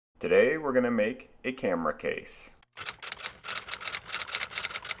Today we're going to make a camera case.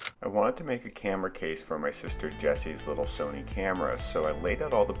 I wanted to make a camera case for my sister Jessie's little Sony camera, so I laid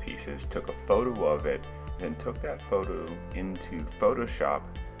out all the pieces, took a photo of it, then took that photo into Photoshop,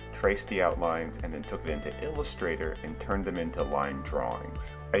 traced the outlines, and then took it into Illustrator and turned them into line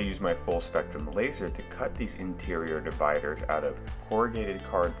drawings. I used my full spectrum laser to cut these interior dividers out of corrugated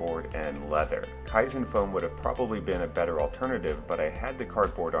cardboard and leather. Kaizen foam would have probably been a better alternative, but I had the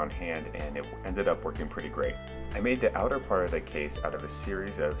cardboard on hand and it ended up working pretty great. I made the outer part of the case out of a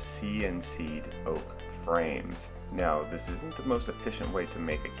series of CNC'd oak frames. Now, this isn't the most efficient way to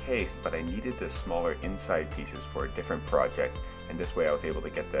make a case, but I needed the smaller inside pieces for a different project, and this way I was able to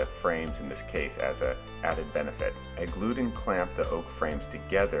get the frames in this case as an added benefit. I glued and clamped the oak frames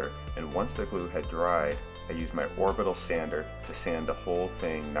together, and once the glue had dried, I used my orbital sander to sand the whole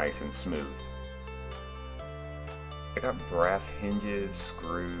thing nice and smooth. I got brass hinges,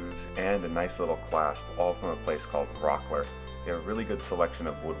 screws, and a nice little clasp, all from a place called Rockler. They have a really good selection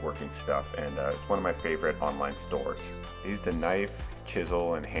of woodworking stuff, and it's one of my favorite online stores. I used a knife,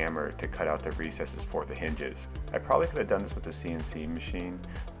 chisel, and hammer to cut out the recesses for the hinges. I probably could have done this with a CNC machine,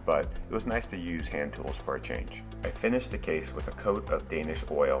 but it was nice to use hand tools for a change. I finished the case with a coat of Danish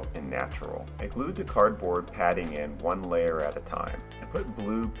oil in natural. I glued the cardboard padding in one layer at a time. I put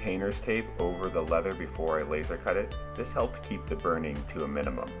blue painter's tape over the leather before I laser cut it. This helped keep the burning to a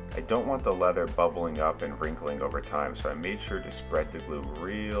minimum. I don't want the leather bubbling up and wrinkling over time, so I made sure to spread the glue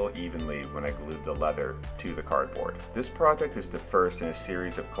real evenly when I glued the leather to the cardboard. This project is the first in a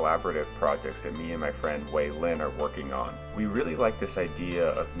series of collaborative projects that me and my friend Wei Lin are working on. We really like this idea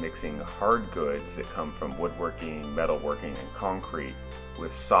of mixing hard goods that come from woodworking, metalworking, and concrete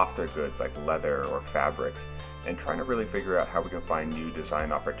with softer goods like leather or fabrics, and trying to really figure out how we can find new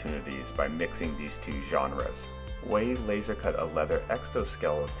design opportunities by mixing these two genres. Wei laser cut a leather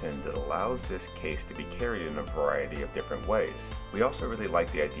exoskeleton that allows this case to be carried in a variety of different ways. We also really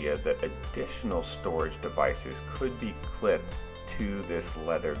like the idea that additional storage devices could be clipped to this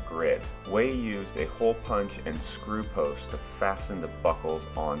leather grid. Wei used a hole punch and screw post to fasten the buckles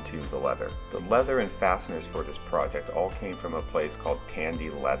onto the leather. The leather and fasteners for this project all came from a place called Tandy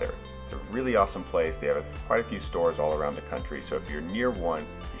Leather. It's a really awesome place. They have quite a few stores all around the country, so if you're near one,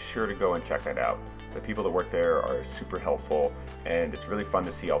 be sure to go and check it out. The people that work there are super helpful, and it's really fun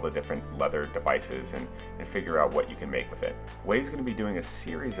to see all the different leather devices and figure out what you can make with it. Wei's going to be doing a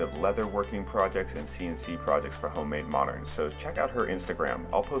series of leather working projects and CNC projects for Homemade Modern, so check out her Instagram.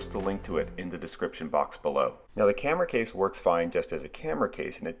 I'll post the link to it in the description box below. Now, the camera case works fine just as a camera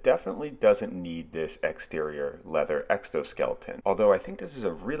case, and it definitely doesn't need this exterior leather exoskeleton. Although I think this is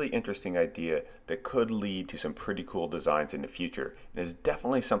a really interesting idea that could lead to some pretty cool designs in the future, and is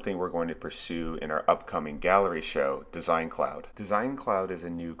definitely something we're going to pursue in our upcoming gallery show, Design Cloud. Design Cloud is a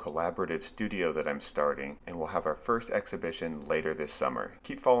new collaborative studio that I'm starting, and we'll have our first exhibition later this summer.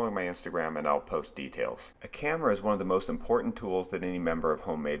 Keep following my Instagram and I'll post details. A camera is one of the most important tools that any member of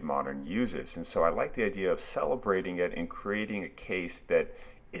Homemade Modern uses, and so I like the idea of celebrating it and creating a case that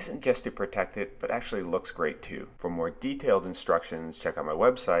isn't just to protect it, but actually looks great too. For more detailed instructions, check out my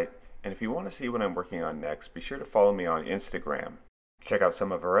website, and if you want to see what I'm working on next, be sure to follow me on Instagram. Check out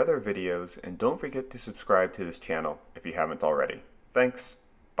some of our other videos, and don't forget to subscribe to this channel if you haven't already. Thanks.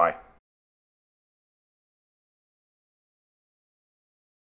 Bye.